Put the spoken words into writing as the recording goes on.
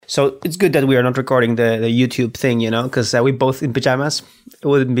So it's good that we are not recording the YouTube thing, because we both in pajamas. It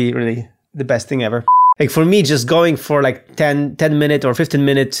wouldn't be really the best thing ever. Like for me, just going for like 10 minute or 15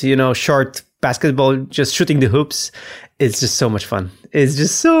 minutes, short basketball, just shooting the hoops. It's just so much fun. It's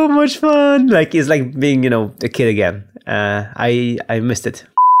just so much fun. Like it's like being, a kid again. I missed it.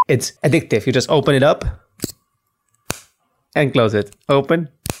 It's addictive. You just open it up and close it. Open.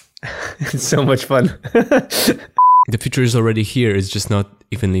 It's so much fun. The future is already here. It's just not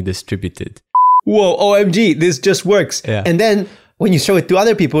evenly distributed. Whoa, OMG, this just works. Yeah. And then when you show it to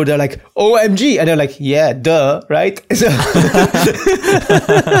other people, they're like, OMG. And they're like, yeah, duh, right? So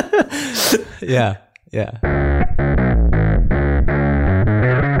Yeah.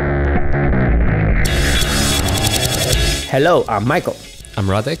 Hello, I'm Michael. I'm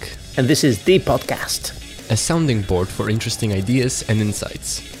Radek. And this is The Podcast. A sounding board for interesting ideas and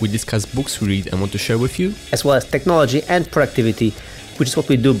insights. We discuss books we read and want to share with you, as well as technology and productivity, which is what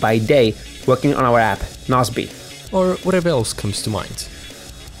we do by day, working on our app, Nozbe. or whatever else comes to mind.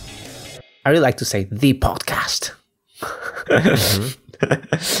 I really like to say The Podcast.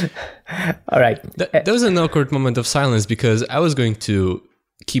 All right. There was an awkward moment of silence because I was going to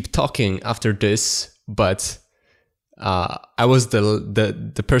keep talking after this, but I was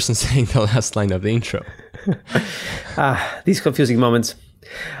the person saying the last line of the intro. These confusing moments.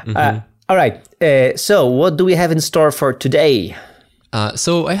 All right. So what do we have in store for today?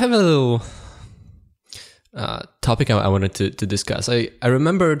 So I have a little topic I wanted to discuss. I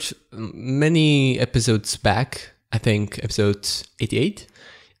remembered many episodes back, I think episode 88,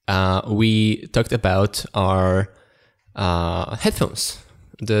 we talked about our headphones,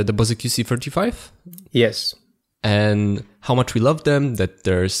 the Bose QC35. Yes. And how much we love them, that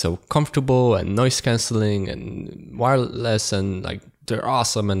they're so comfortable and noise cancelling and wireless and like they're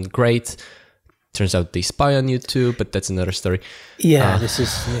awesome and great. Turns out they spy on you too, but that's another story. Yeah, this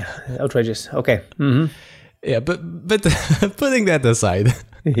is outrageous. Okay. Mm-hmm. Yeah, but putting that aside,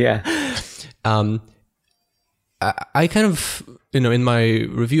 Yeah. I kind of, in my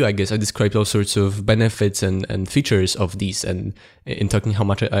review, I guess I described all sorts of benefits and features of these, and in talking how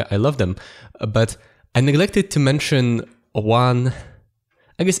much I love them, but I neglected to mention one,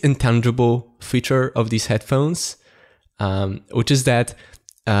 I guess, intangible feature of these headphones, which is that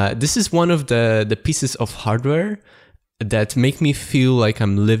this is one of the pieces of hardware that make me feel like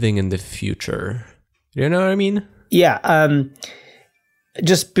I'm living in the future. You know what I mean? Yeah.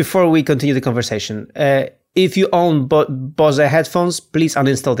 Just before we continue the conversation, if you own Bose headphones, please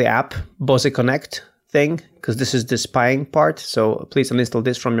uninstall the app, Bose Connect thing, because this is the spying part. So please uninstall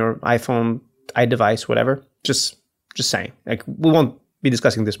this from your iPhone, iDevice, whatever. Just saying. Like, we won't be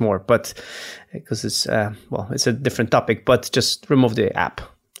discussing this more, but because it's it's a different topic. But just remove the app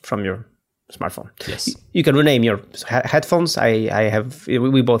from your smartphone. Yes. You can rename your headphones.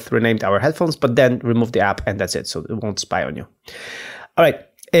 We both renamed our headphones, but then remove the app and that's it. So it won't spy on you. All right.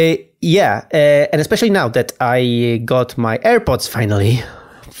 And especially now that I got my AirPods finally,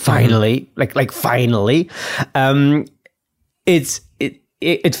 like finally,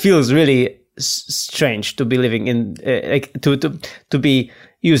 it feels really strange to be living in to be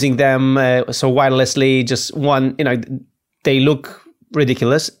using them so wirelessly. Just one, they look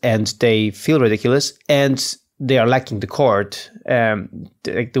ridiculous and they feel ridiculous and they are lacking the cord,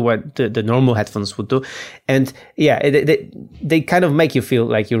 like the normal headphones would do. And yeah, they kind of make you feel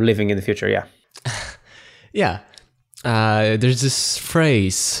like you're living in the future. Yeah. Yeah. There's this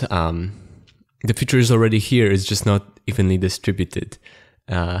phrase, the future is already here, it's just not evenly distributed.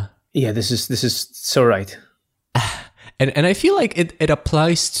 Yeah, this is so right. And I feel like it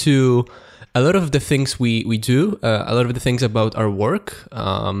applies to a lot of the things we do, a lot of the things about our work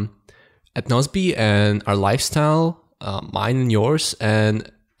at Nozbe and our lifestyle, mine and yours,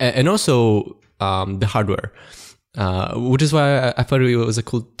 and also the hardware, which is why I thought it was a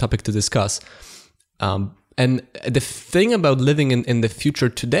cool topic to discuss. And the thing about living in the future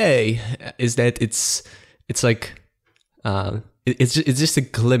today is that it's like it's just a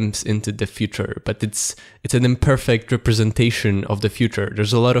glimpse into the future, but it's an imperfect representation of the future.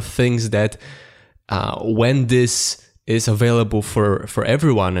 There's a lot of things that when this is available for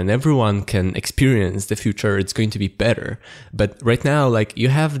everyone and everyone can experience the future, it's going to be better. But right now, like, you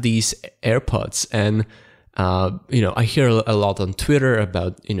have these AirPods and I hear a lot on Twitter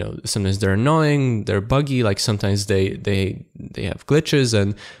about, sometimes they're annoying, they're buggy, like sometimes they have glitches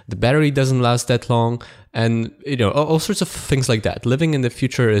and the battery doesn't last that long, and all sorts of things like that. Living in the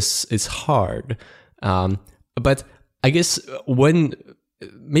future is hard, but I guess when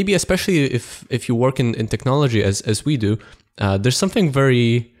maybe especially if you work in technology as we do, there's something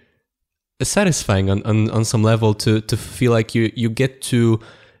very satisfying on some level to feel like you get to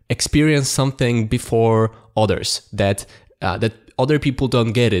experience something before others, that other people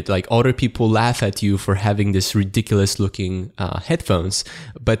don't get it. Like other people laugh at you for having this ridiculous looking headphones,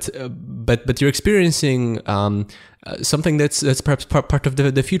 but you're experiencing something that's perhaps part of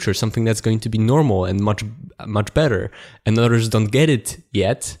the future, something that's going to be normal and much better, and others don't get it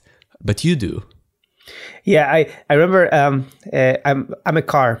yet, but you do. Yeah, I remember. I'm a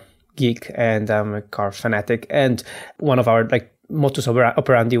car geek and I'm a car fanatic, and one of our like modus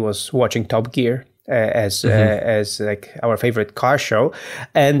operandi was watching Top Gear as like our favorite car show,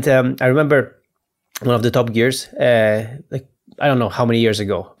 and I remember one of the Top Gears, like I don't know how many years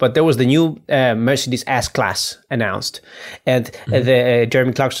ago, but there was the new Mercedes S-Class announced, and the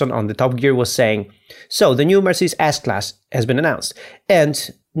Jeremy Clarkson on the Top Gear was saying, so the new Mercedes S-Class has been announced,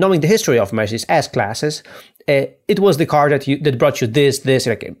 and knowing the history of Mercedes S-Classes, it was the car that brought you this,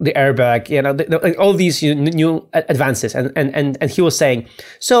 like the airbag, like all these new advances. And he was saying,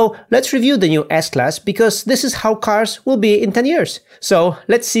 so let's review the new S-Class because this is how cars will be in 10 years. So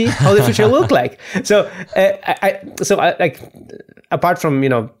let's see how the future will look like. So, apart from,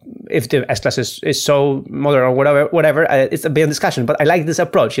 if the S-Class is so modern or whatever, it's a beyond discussion. But I like this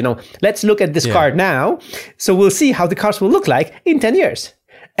approach, let's look at this car now. So we'll see how the cars will look like in 10 years.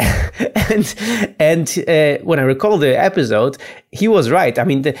 and when I recall the episode, he was right. I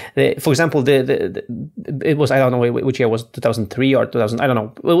mean, for example, it was, I don't know which year, was 2003 or 2000, I don't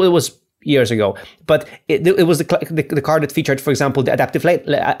know. It was years ago, but it was the car that featured, for example, the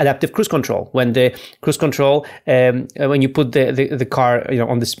adaptive cruise control. When the cruise control, when you put the car,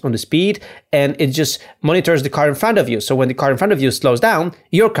 on the speed, and it just monitors the car in front of you. So when the car in front of you slows down,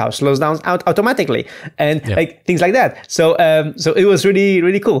 your car slows down automatically, and like things like that. So it was really,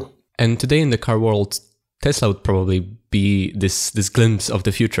 really cool. And today in the car world, Tesla would probably be this glimpse of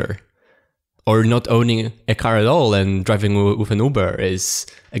the future. Or not owning a car at all and driving with an Uber is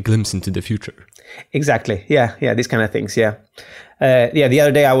a glimpse into the future. Exactly. Yeah. These kind of things. Yeah. The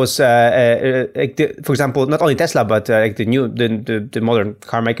other day I was, for example, not only Tesla, but like the modern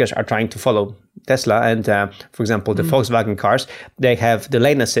car makers are trying to follow Tesla. And for example, the Volkswagen cars, they have the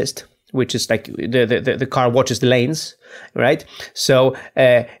lane assist, which is like the car watches the lanes, right? So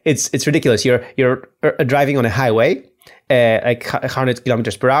it's ridiculous. You're driving on a highway. Like 100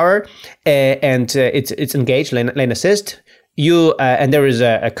 kilometers per hour, and it's engaged lane assist. You and there is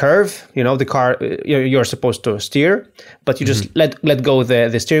a curve. The car you're supposed to steer, but you just let go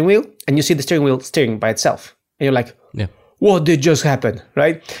the steering wheel, and you see the steering wheel steering by itself, and you're like, what did just happen,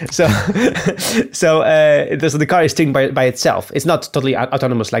 right? So so the car is steering by itself. It's not totally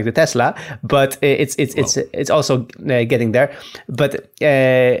autonomous like the Tesla, but it's also getting there. But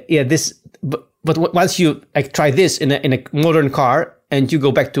But once you like try this in a modern car and you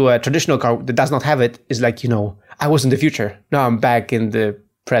go back to a traditional car that does not have it, it's like, I was in the future. Now I'm back in the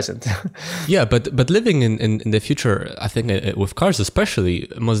present. Yeah, but living in the future, I think with cars especially,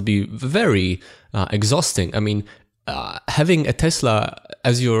 must be very exhausting. I mean, having a Tesla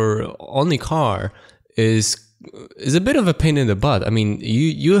as your only car is a bit of a pain in the butt. I mean,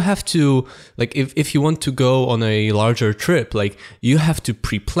 you have to, like, if you want to go on a larger trip, like, you have to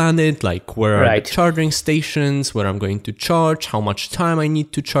pre-plan it, like, where are the charging stations, where I'm going to charge, how much time I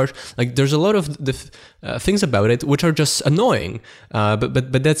need to charge. Like, there's a lot of the things about it which are just annoying.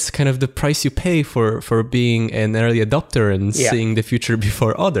 But that's kind of the price you pay for being an early adopter and seeing the future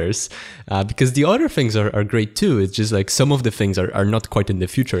before others. Because the other things are great too. It's just like some of the things are not quite in the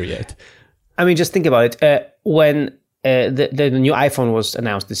future yet. I mean, just think about it. When the new iPhone was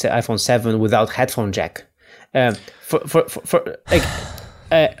announced, the iPhone 7 without headphone jack. For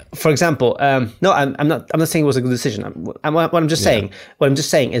example, no, I'm not saying it was a good decision. What I'm just saying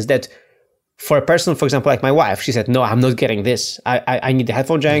is that for a person, for example, like my wife, she said, "No, I'm not getting this. I need the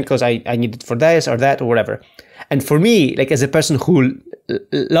headphone jack because I need it for this or that or whatever." And for me, like as a person who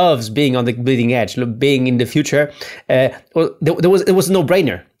loves being on the bleeding edge, being in the future, it was a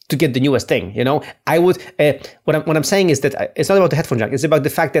no-brainer to get the newest thing. I would, what I'm saying is that it's not about the headphone jack. It's about the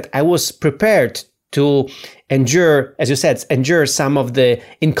fact that I was prepared to endure, as you said, some of the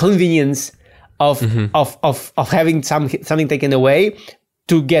inconvenience of having something taken away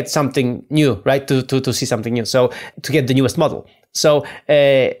to get something new, right? To see something new. So to get the newest model. So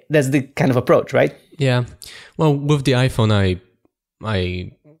that's the kind of approach, right? Yeah. Well, with the iPhone,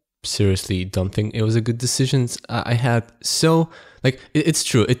 I seriously don't think it was a good decision. I had so... Like, it's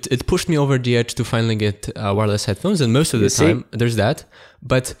true. It pushed me over the edge to finally get wireless headphones. And most of the time, there's that.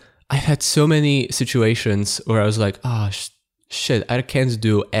 But I've had so many situations where I was like, shit, I can't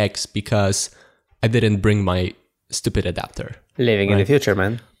do X because I didn't bring my stupid adapter. Living in the future,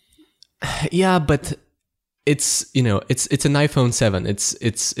 man. Yeah, but it's it's an iPhone 7.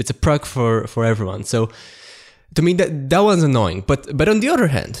 It's a perk for everyone. So to me that one's annoying. But on the other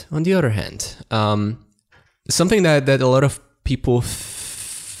hand, something that a lot of people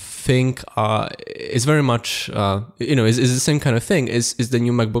think is very much is the same kind of thing is the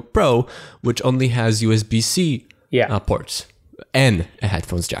new MacBook Pro, which only has USB-C ports and a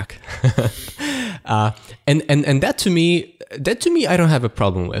headphones jack. And that to me I don't have a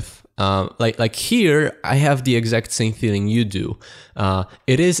problem with. Like here, I have the exact same feeling you do.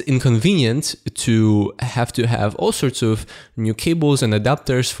 It is inconvenient to have all sorts of new cables and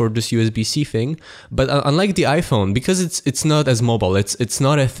adapters for this USB-C thing. But unlike the iPhone, because it's not as mobile, it's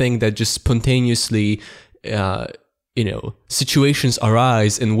not a thing that just spontaneously, situations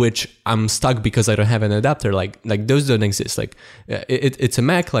arise in which I'm stuck because I don't have an adapter. Like those don't exist. Like it's a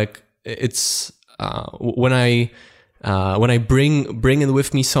Mac. Like it's when I bring it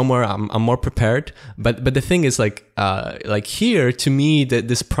with me somewhere, I'm more prepared. But the thing is, like here, to me, that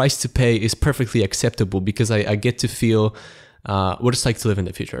this price to pay is perfectly acceptable because I get to feel what it's like to live in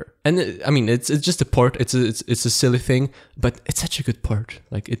the future. And I mean, it's just a port. It's a silly thing, but it's such a good port.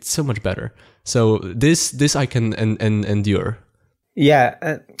 Like it's so much better. So this I can endure.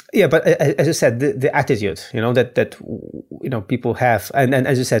 Yeah, but as you said, the attitude, that people have, and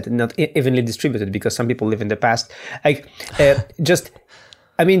as you said, not evenly distributed because some people live in the past. Like, just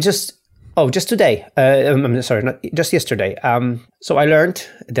today. I'm sorry, not just yesterday. So I learned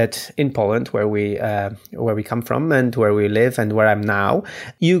that in Poland, where we come from and where we live and where I'm now,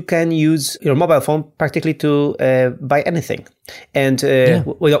 you can use your mobile phone practically to buy anything, and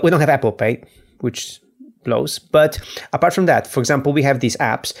we don't have Apple Pay, which blows. But apart from that, for example, we have these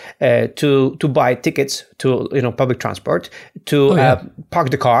apps to buy tickets to public transport, to park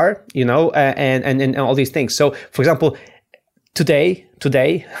the car, and all these things. So, for example, today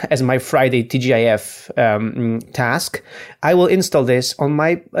as my Friday TGIF task, I will install this on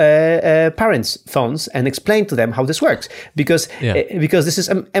my parents' phones and explain to them how this works because this is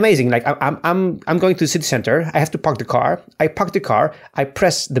amazing. Like I'm going to the city center. I have to park the car. I park the car. I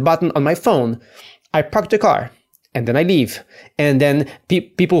press the button on my phone. I park the car and then I leave. And then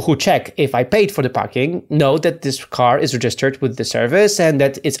people who check if I paid for the parking know that this car is registered with the service and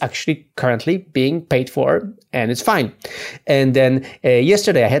that it's actually currently being paid for and it's fine. And then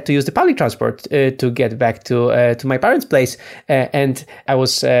yesterday I had to use the public transport to get back to my parents' place. And I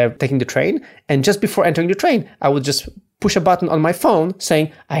was taking the train. And just before entering the train, I would just push a button on my phone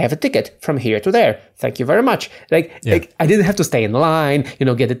saying, I have a ticket from here to there. Thank you very much. Like I didn't have to stay in line,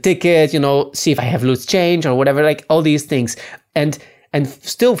 get a ticket, see if I have loose change or whatever, like all these things. And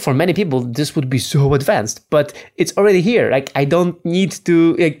still for many people, this would be so advanced, but it's already here. Like I don't need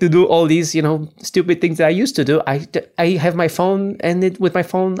to do all these, stupid things that I used to do. I have my phone and with my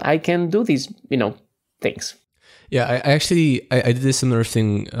phone, I can do these, things. Yeah, I did a similar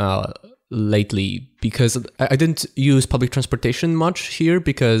thing lately because I didn't use public transportation much here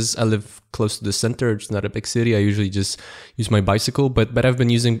because I live close to the center. It's not a big city. I usually just use my bicycle, but I've been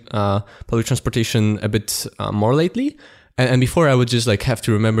using public transportation a bit more lately. And before I would just have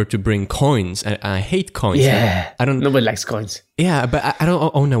to remember to bring coins, and I hate coins. Yeah, nobody likes coins. Yeah, but I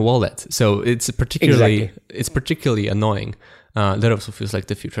don't own a wallet, so it's particularly annoying. That also feels like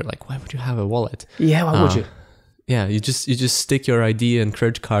the future. Like, why would you have a wallet? Yeah, why would you? Yeah, you just stick your ID and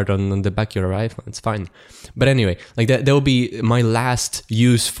credit card on the back of your iPhone. It's fine. But anyway, like that will be my last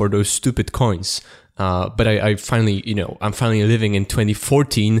use for those stupid coins. But I finally, I'm finally living in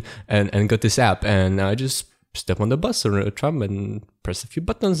 2014 and got this app, and I just step on the bus or a tram and press a few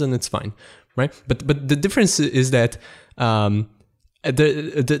buttons and it's fine, right? But the difference is that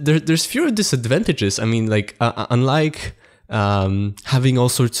there's fewer disadvantages. I mean, like unlike having all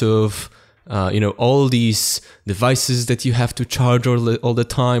sorts of all these devices that you have to charge all the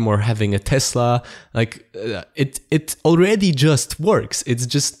time, or having a Tesla, like it already just works. It's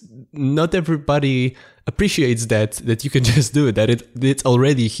just not everybody appreciates that you can just do it, that it's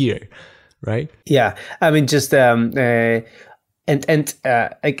already here, right? Yeah, I mean, just like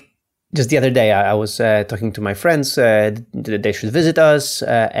just the other day, I was talking to my friends. They should visit us,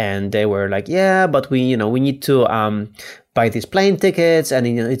 and they were like, "Yeah, but we need to buy these plane tickets, and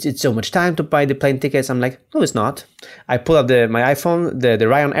it's so much time to buy the plane tickets." I'm like, "No, it's not." I pull up my iPhone, the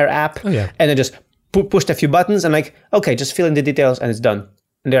Ryanair app, and I just pushed a few buttons. I'm like, "Okay, just fill in the details, and it's done."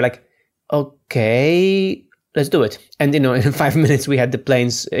 And they're like, "Okay, let's do it." And in 5 minutes, we had the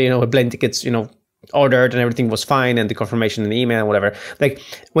planes, plane tickets, ordered, and everything was fine, and the confirmation in the email, whatever. Like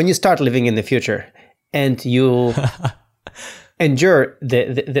when you start living in the future and you endure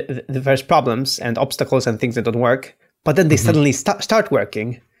the first problems and obstacles and things that don't work, but then they suddenly start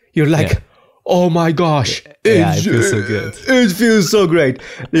working, you're like, oh my gosh, Yeah, it feels so good. It feels so great.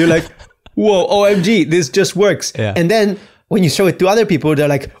 You're like, whoa, OMG, this just works. Yeah. And then when you show it to other people, they're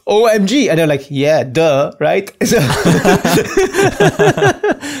like, OMG. And they're like, yeah, duh, right? So,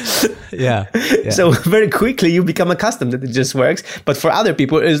 Yeah. so very quickly you become accustomed that it just works. But for other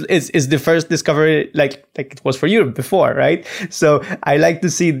people, is the first discovery like it was for you before, right? So I like to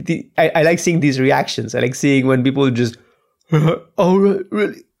see I like seeing these reactions. I like seeing when people just, oh,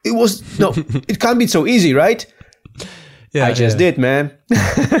 really? It was, no, it can't be so easy, right? Yeah, I just did, man.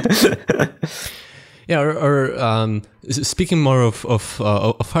 Yeah, or speaking more of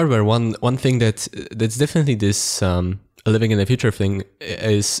hardware, one thing that's definitely this living in the future thing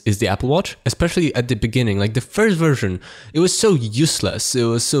is the Apple Watch, especially at the beginning. Like the first version, it was so useless. It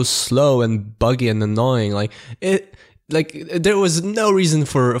was so slow and buggy and annoying. Like there was no reason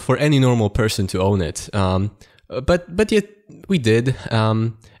for any normal person to own it. But yet we did.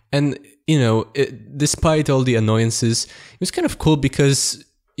 And you know, despite all the annoyances, it was kind of cool because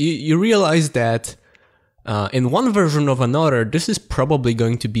you realize that in one version of another, this is probably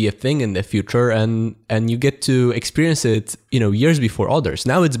going to be a thing in the future, and you get to experience it, you know, years before others.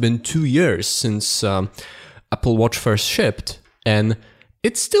 Now it's been 2 years since Apple Watch first shipped, and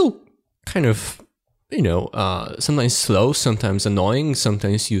it's still kind of, you know, sometimes slow, sometimes annoying,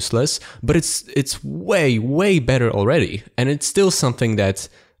 sometimes useless, but it's way better already, and it's still something that's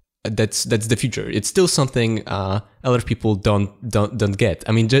the future. It's still something a lot of people don't get.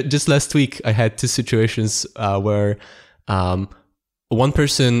 I mean, just last week I had two situations where one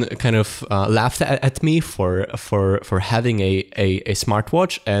person kind of laughed at me for having a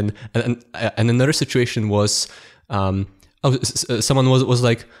smartwatch, and another situation was someone was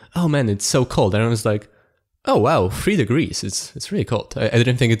like, "Oh man, it's so cold," and I was like, "Oh wow, 3 degrees. It's really cold. I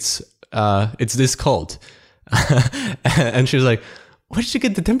didn't think it's this cold." And she was like, "Where did you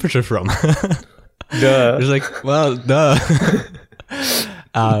get the temperature from?" Duh. It's like, well, duh.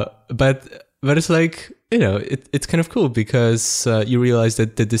 But it's like, you know, it's kind of cool because you realize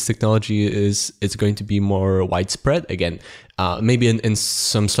that this technology is going to be more widespread again. Maybe in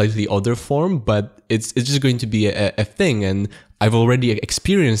some slightly other form, but it's just going to be a thing. And I've already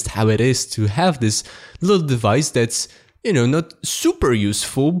experienced how it is to have this little device that's, you know, not super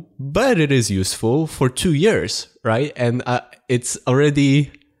useful, but it is useful for 2 years, right? And it's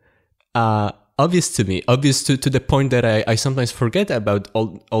already obvious to me, to the point that I sometimes forget about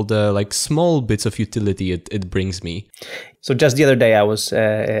all the like small bits of utility it brings me. So just the other day I was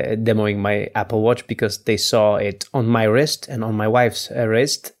demoing my Apple Watch because they saw it on my wrist and on my wife's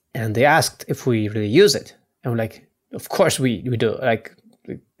wrist, and they asked if we really use it. And we're like, of course we do. Like,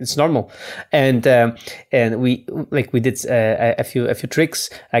 it's normal. And we did a few tricks.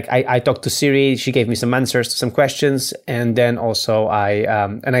 Like I talked to Siri, she gave me some answers to some questions, and then also I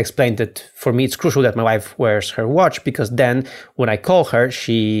explained that for me it's crucial that my wife wears her watch, because then when I call her,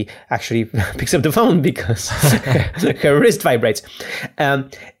 she actually picks up the phone because her wrist vibrates.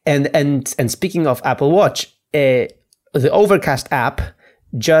 And speaking of Apple Watch, the Overcast app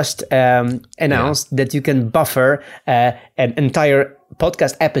just announced that you can buffer an entire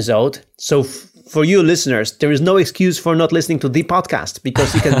podcast episode. So for you listeners, there is no excuse for not listening to the podcast,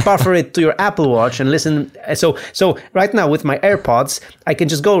 because you can buffer it to your Apple Watch and listen. So right now with my AirPods, I can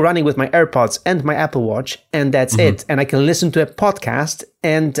just go running with my AirPods and my Apple Watch, and that's it. And I can listen to a podcast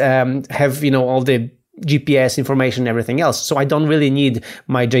and have, you know, all the GPS information and everything else. So I don't really need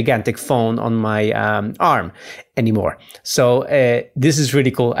my gigantic phone on my arm anymore. So this is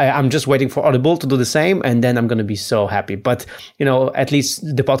really cool. I'm just waiting for Audible to do the same, and then I'm going to be so happy. But, you know, at least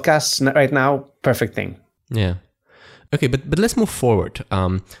the podcasts right now, perfect thing. Yeah. Okay, but let's move forward.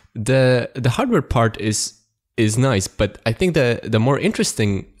 The hardware part is nice, but I think the more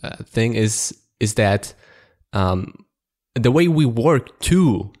interesting thing is that the way we work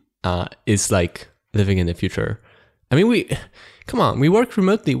too is like living in the future. I mean, we work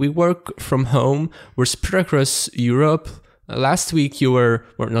remotely. We work from home. We're spread across Europe. Last week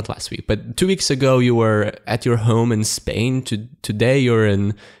not last week, but 2 weeks ago you were at your home in Spain. Today you're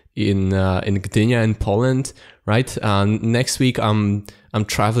in Gdynia in Poland, right? Next week I'm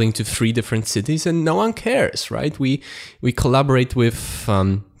traveling to 3 different cities, and no one cares, right? We collaborate with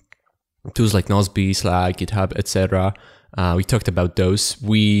tools like Nozbe, Slack, GitHub, etc. We talked about those.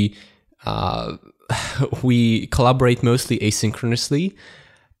 We collaborate mostly asynchronously,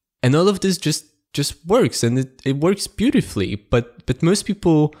 and all of this just works, and it works beautifully. But most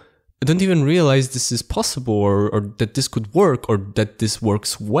people don't even realize this is possible, or that this could work, or that this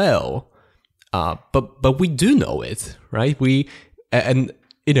works well. But we do know it, right? And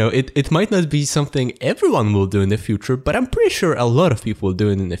you know, it might not be something everyone will do in the future, but I'm pretty sure a lot of people will do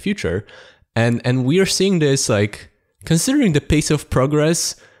it in the future. and we are seeing this, like, considering the pace of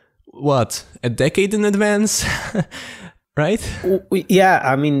progress, what, a decade in advance, right? Yeah,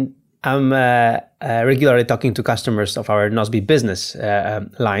 I mean, I'm regularly talking to customers of our Nozbe business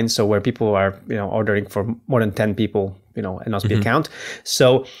line, so where people are, ordering for more than 10 people, a Nozbe account.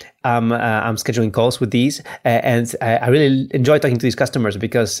 So I'm scheduling calls with these, and I really enjoy talking to these customers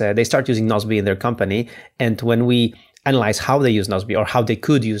because they start using Nozbe in their company, and when we analyze how they use Nozbe or how they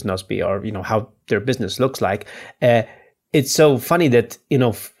could use Nozbe, or how their business looks like, it's so funny that,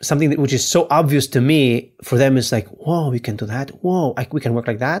 something which is so obvious to me, for them is like, whoa, we can do that. Whoa, we can work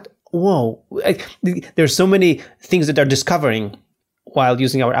like that. Whoa. There's so many things that they're discovering while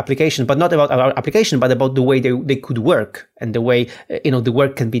using our application, but not about our application, but about the way they could work and the way, the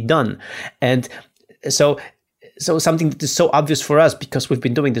work can be done. And so something that is so obvious for us because we've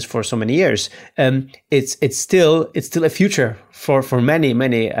been doing this for so many years, it's still a future for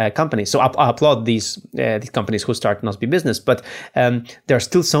many companies. So I applaud these companies who start Nozbe business, but there are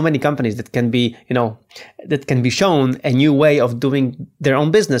still so many companies that can be shown a new way of doing their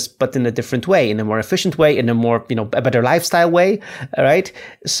own business, but in a different way, in a more efficient way, in a more a better lifestyle way, right?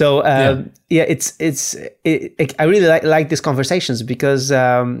 So I really like these conversations because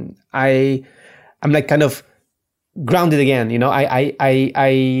I'm like kind of grounded again. I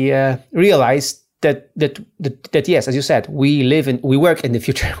realized that yes, as you said, we work in the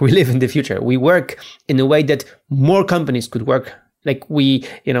future. We live in the future. We work in a way that more companies could work. Like we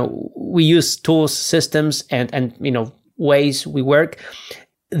use tools, systems, and ways we work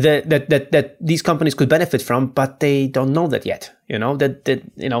that these companies could benefit from, but they don't know that yet. But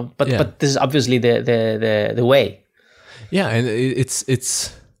this is obviously the way. Yeah, and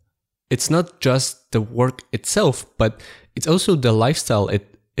it's not just the work itself, but it's also the lifestyle it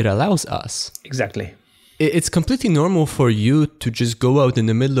allows us. Exactly. It's completely normal for you to just go out in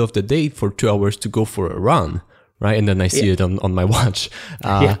the middle of the day for 2 hours to go for a run, right? And then I see it on my watch.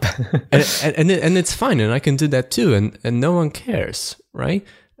 And it's fine, and I can do that too, and no one cares, right?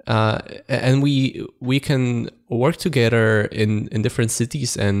 And we can work together in different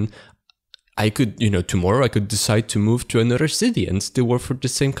cities, and I could, tomorrow I could decide to move to another city and still work for the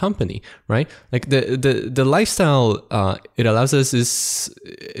same company, right? Like the lifestyle it allows us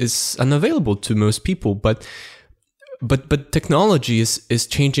is unavailable to most people, but technology is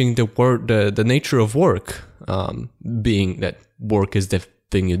changing the nature of work, being that work is the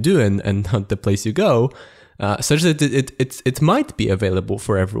thing you do and not the place you go, such that it might be available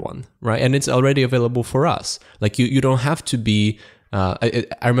for everyone, right? And it's already available for us. Like you don't have to be. I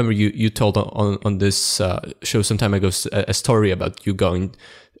remember you told on this show some time ago a story about you going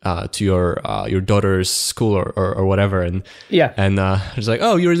to your daughter's school or whatever, and it's like,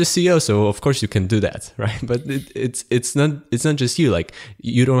 oh, you're the CEO, so of course you can do that, right? But it's not just you. Like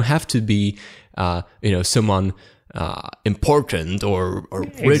you don't have to be someone important or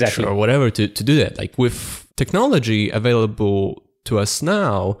rich or whatever to do that. Like with technology available to us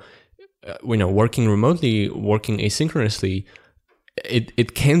now, working remotely, working asynchronously,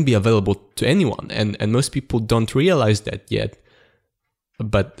 it can be available to anyone, and most people don't realize that yet.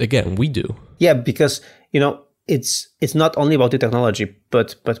 But again, we do. Yeah, because it's not only about the technology,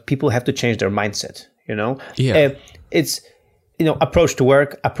 but people have to change their mindset. It's approach to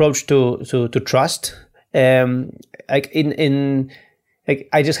work, approach to trust. Like like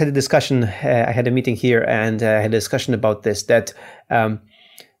I just had a discussion. I had a meeting here, and I had a discussion about this. That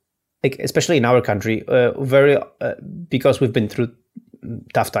like especially in our country, because we've been through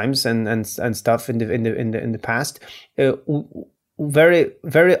tough times and stuff in the past. Very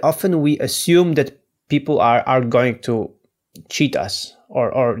very often we assume that people are going to cheat us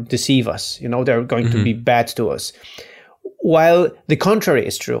or deceive us. They're going to be bad to us, while the contrary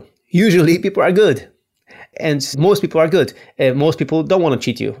is true. Usually people are good. And most people are good. Most people don't want to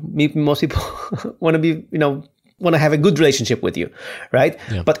cheat you. Most people want to be, want to have a good relationship with you, right?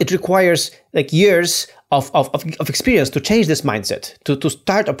 Yeah. But it requires like years of experience to change this mindset, to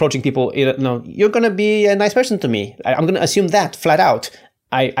start approaching people. You're going to be a nice person to me. I'm going to assume that flat out.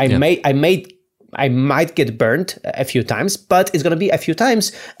 I might get burned a few times, but it's going to be a few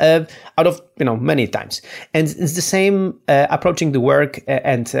times out of many times. And it's the same approaching the work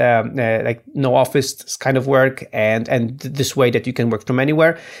and like no office kind of work and this way that you can work from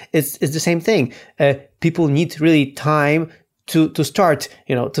anywhere. It's the same thing. People need really time to start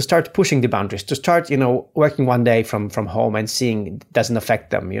pushing the boundaries, to start working one day from home and seeing it doesn't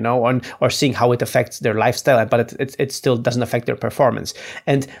affect them, or seeing how it affects their lifestyle, but it still doesn't affect their performance.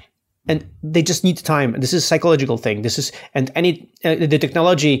 And they just need time. This is a psychological thing. The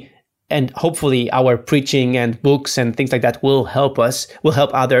technology and hopefully our preaching and books and things like that will help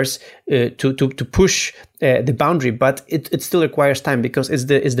others to push the boundary. But it still requires time, because it's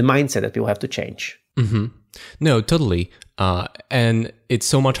the mindset that people have to change. Mm-hmm. No, totally. And it's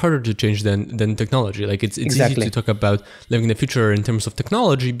so much harder to change than technology. Like it's Exactly. easy to talk about living in the future in terms of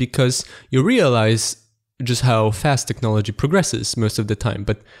technology, because you realize just how fast technology progresses most of the time.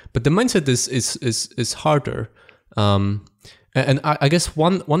 But the mindset is harder. And I guess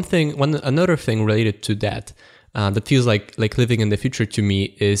another thing related to that that feels like living in the future to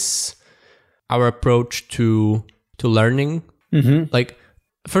me is our approach to learning. Mm-hmm. Like,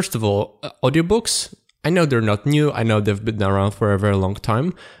 first of all, audiobooks, I know they're not new. I know they've been around for a very long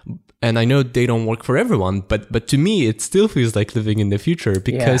time, and I know they don't work for everyone. But to me, it still feels like living in the future,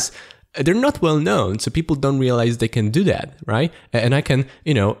 because they're not well known, so people don't realize they can do that, right? And I can,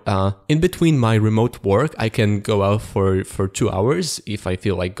 in between my remote work, I can go out for 2 hours if I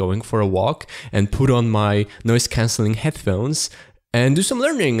feel like going for a walk, and put on my noise canceling headphones and do some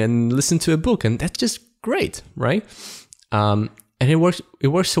learning and listen to a book, and that's just great, right? And it works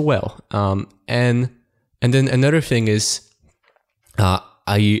so well. And then another thing is,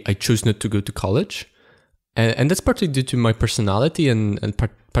 I chose not to go to college, and that's partly due to my personality and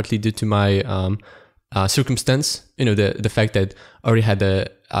partly due to my circumstance. The fact that I already had a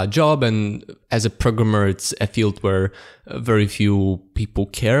job, and as a programmer, it's a field where very few people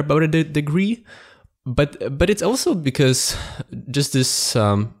care about a degree. But it's also because just this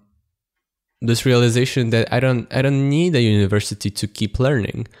realization that I don't need a university to keep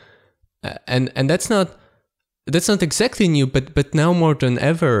learning, and that's not exactly new, but now more than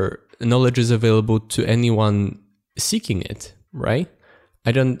ever, knowledge is available to anyone seeking it, right?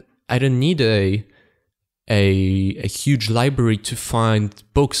 I don't need a huge library to find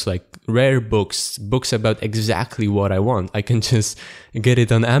books, like rare books about exactly what I want. I can just get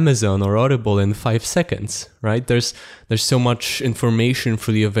it on Amazon or Audible in 5 seconds, right? There's so much information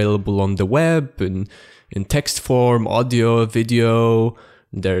freely available on the web, and in text form, audio, video.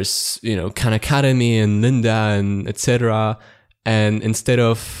 There's Khan Academy and Lynda and etc. And instead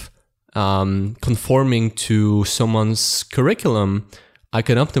of conforming to someone's curriculum, I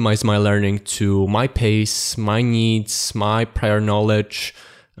can optimize my learning to my pace, my needs, my prior knowledge,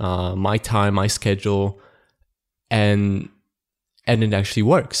 my time, my schedule, and it actually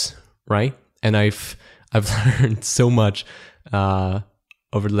works, right? And I've learned so much over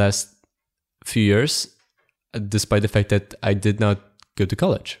the last few years, despite the fact that I did not go to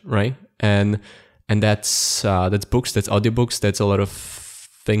college, right? And that's books, that's audiobooks, that's a lot of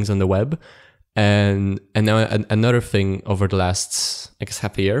things on the web. And now another thing over the last, I guess,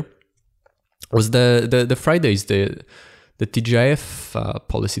 half a year was the Fridays, the TGIF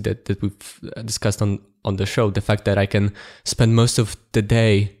policy that we've discussed on the show. The fact that I can spend most of the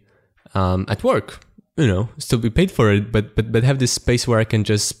day at work, still be paid for it, but have this space where I can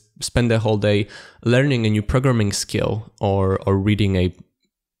just spend the whole day learning a new programming skill or reading a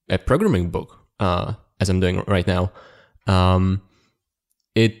programming book, as I'm doing right now.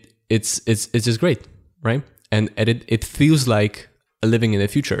 It's just great, right? And it feels like living in the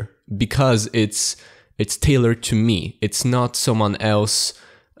future, because it's tailored to me. It's not someone else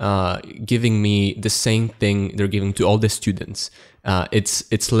giving me the same thing they're giving to all the students.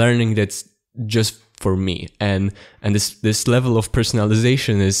 It's learning that's just for me, and this level of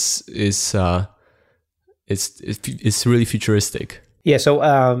personalization is really futuristic. Yeah.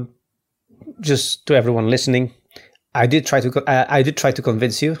 So just to everyone listening, I did try to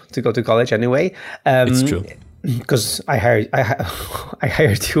convince you to go to college anyway. It's true, because I hired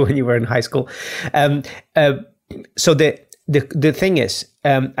you when you were in high school. So the thing is,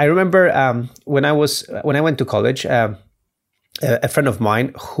 I remember when I went to college, a friend of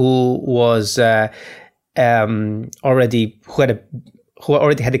mine who was already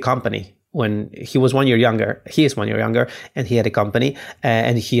had a company. When he was 1 year younger, he is 1 year younger, and he had a company,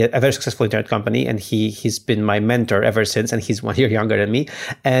 and he had a very successful internet company, and he's been my mentor ever since, and he's 1 year younger than me.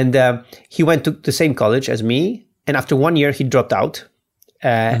 And he went to the same college as me, and after 1 year, he dropped out,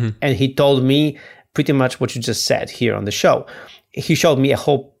 and he told me pretty much what you just said here on the show. He showed me a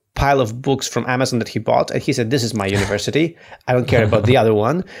whole pile of books from Amazon that he bought, and he said, "This is my university. I don't care about the other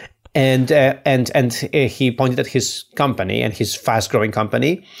one." And he pointed at his company and his fast-growing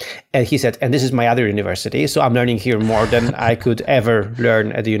company, and he said, "And this is my other university. So I'm learning here more than I could ever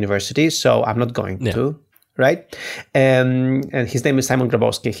learn at the university. So I'm not going to." Right? And his name is Simon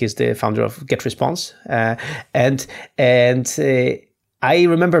Grabowski. He's the founder of GetResponse. And I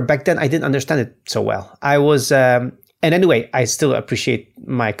remember back then I didn't understand it so well. I was. And anyway, I still appreciate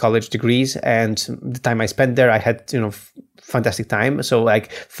my college degrees and the time I spent there. I had, fantastic time. So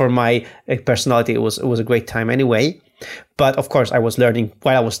like for my personality, it was a great time anyway. But of course, I was learning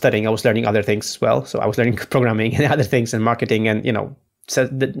while I was studying. I was learning other things as well. So I was learning programming and other things and marketing and so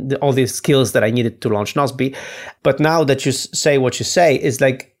all these skills that I needed to launch Nozbe. But now that you say what you say, is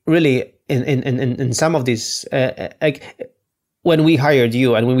like really in some of these like when we hired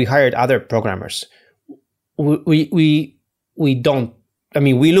you and when we hired other programmers, we don't. I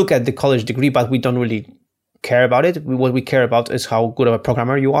mean, we look at the college degree, but we don't really care about it. What we care about is how good of a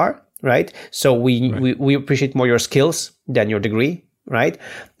programmer you are, right? So we appreciate more your skills than your degree, right?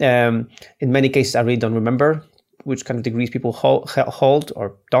 In many cases, I really don't remember which kind of degrees people hold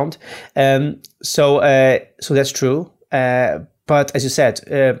or don't. So that's true. But as you said,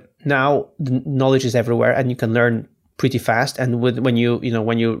 now the knowledge is everywhere, and you can learn pretty fast. And when you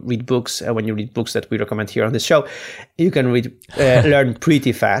read books, that we recommend here on this show, you can learn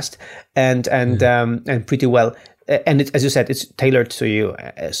pretty fast and pretty well. And as you said, it's tailored to you.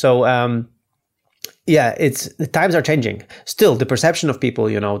 So the times are changing. Still, the perception of people,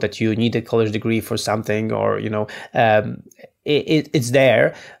 that you need a college degree for something, or it's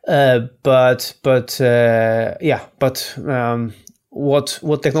there. What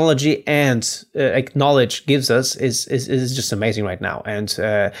technology and knowledge gives us is just amazing right now, and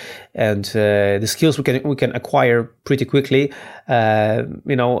the skills we can acquire pretty quickly,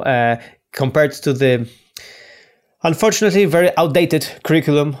 compared to the unfortunately very outdated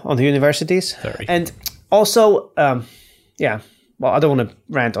curriculum on the universities. Very. And also, well, I don't want to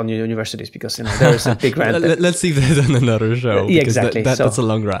rant on universities because there is a big rant. Let's leave that on another show. Yeah, exactly. That's a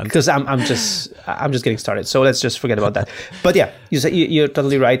long rant. Because I'm just getting started. So let's just forget about that. But yeah, you're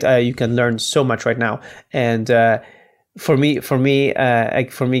totally right. You can learn so much right now. And for me,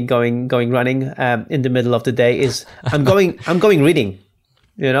 going running in the middle of the day is I'm going reading.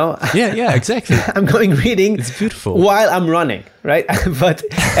 Yeah, exactly. I'm going reading. It's beautiful while I'm running, right?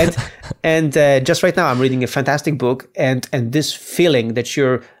 And just right now I'm reading a fantastic book, and this feeling that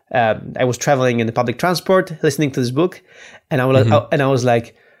I was traveling in the public transport, listening to this book, and I was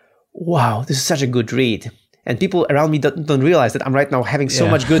like, wow, this is such a good read. And people around me don't realize that I'm right now having so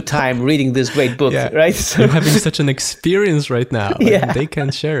much good time reading this great book, right? So, you're having such an experience right now. Yeah. They can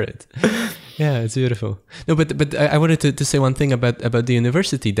share it. Yeah, it's beautiful. No, but I wanted to say one thing about the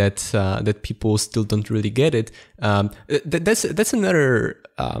university that people still don't really get it. That's another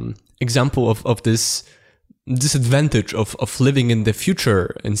example of this disadvantage of living in the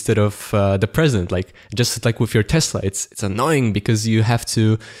future instead of the present. Like just like with your Tesla, it's annoying because you have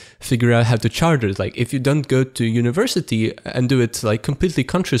to figure out how to charge it. Like if you don't go to university and do it like completely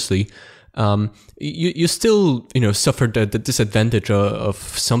consciously, you still suffer the disadvantage of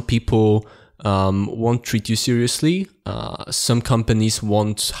some people won't treat you seriously. Some companies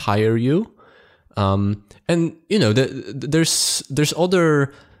won't hire you, and there's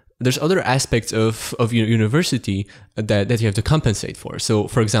other aspects of university that you have to compensate for. So,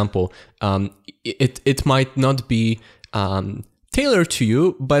 for example, it might not be tailored to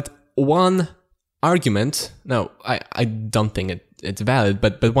you, but one argument. Now, I don't think it's valid,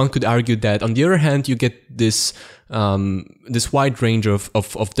 but one could argue that on the other hand, you get this wide range of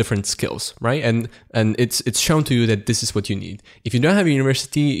different skills, right? And it's shown to you that this is what you need. If you don't have a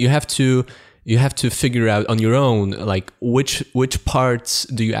university, you have to figure out on your own, like which parts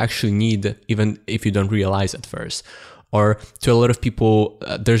do you actually need, even if you don't realize at first. Or to a lot of people,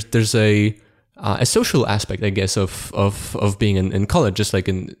 there's a social aspect, I guess, of being in college, just like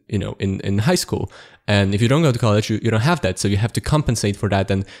in high school. And if you don't go to college, you don't have that, so you have to compensate for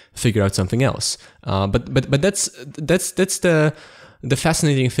that and figure out something else. But that's the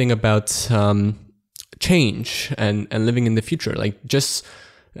fascinating thing about change and living in the future. Like just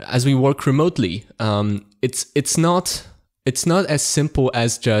as we work remotely, it's not as simple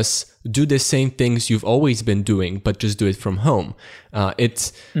as just do the same things you've always been doing, but just do it from home.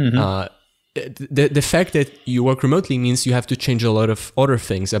 The fact that you work remotely means you have to change a lot of other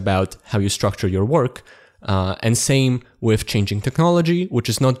things about how you structure your work. And same with changing technology, which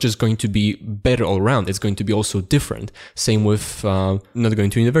is not just going to be better all around, it's going to be also different. Same with not going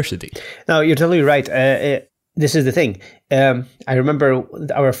to university. No, you're totally right. This is the thing. I remember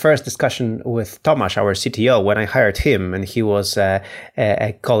our first discussion with Tomasz, our CTO, when I hired him, and he was a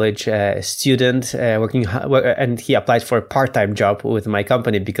college student working, and he applied for a part-time job with my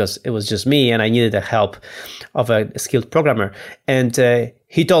company because it was just me, and I needed the help of a skilled programmer. And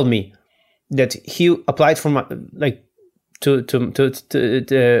he told me that he applied for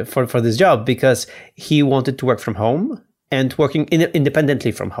for this job because he wanted to work from home and working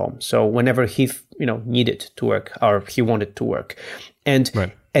independently from home. So whenever he needed to work or he wanted to work. And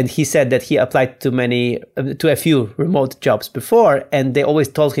And he said that he applied to a few remote jobs before, and they always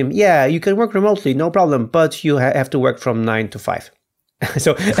told him, yeah, you can work remotely, no problem, but you have to work from 9 to 5.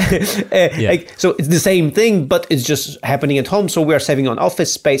 So, so it's the same thing, but it's just happening at home. So we are saving on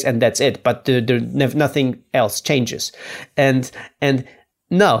office space, and that's it. But nothing else changes. And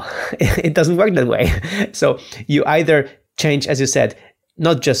no, it doesn't work that way. So you either change, as you said,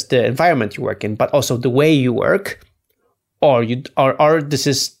 not just the environment you work in, but also the way you work, or this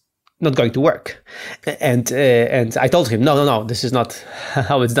is not going to work. And I told him, no, this is not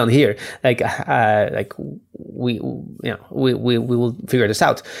how it's done here. We will figure this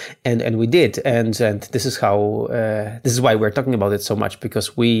out, and we did. And this is how this is why we're talking about it so much,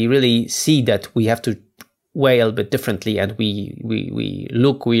 because we really see that we have to weigh a little bit differently, and we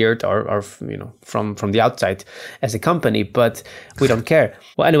look weird or from the outside as a company, but we don't care.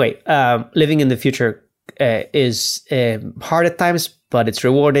 Well, anyway, living in the future is hard at times, but it's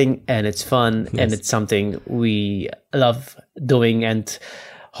rewarding and it's fun. Yes. And it's something we love doing, and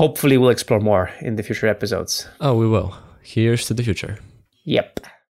hopefully we'll explore more in the future episodes. Oh, we will. Here's to the future. Yep.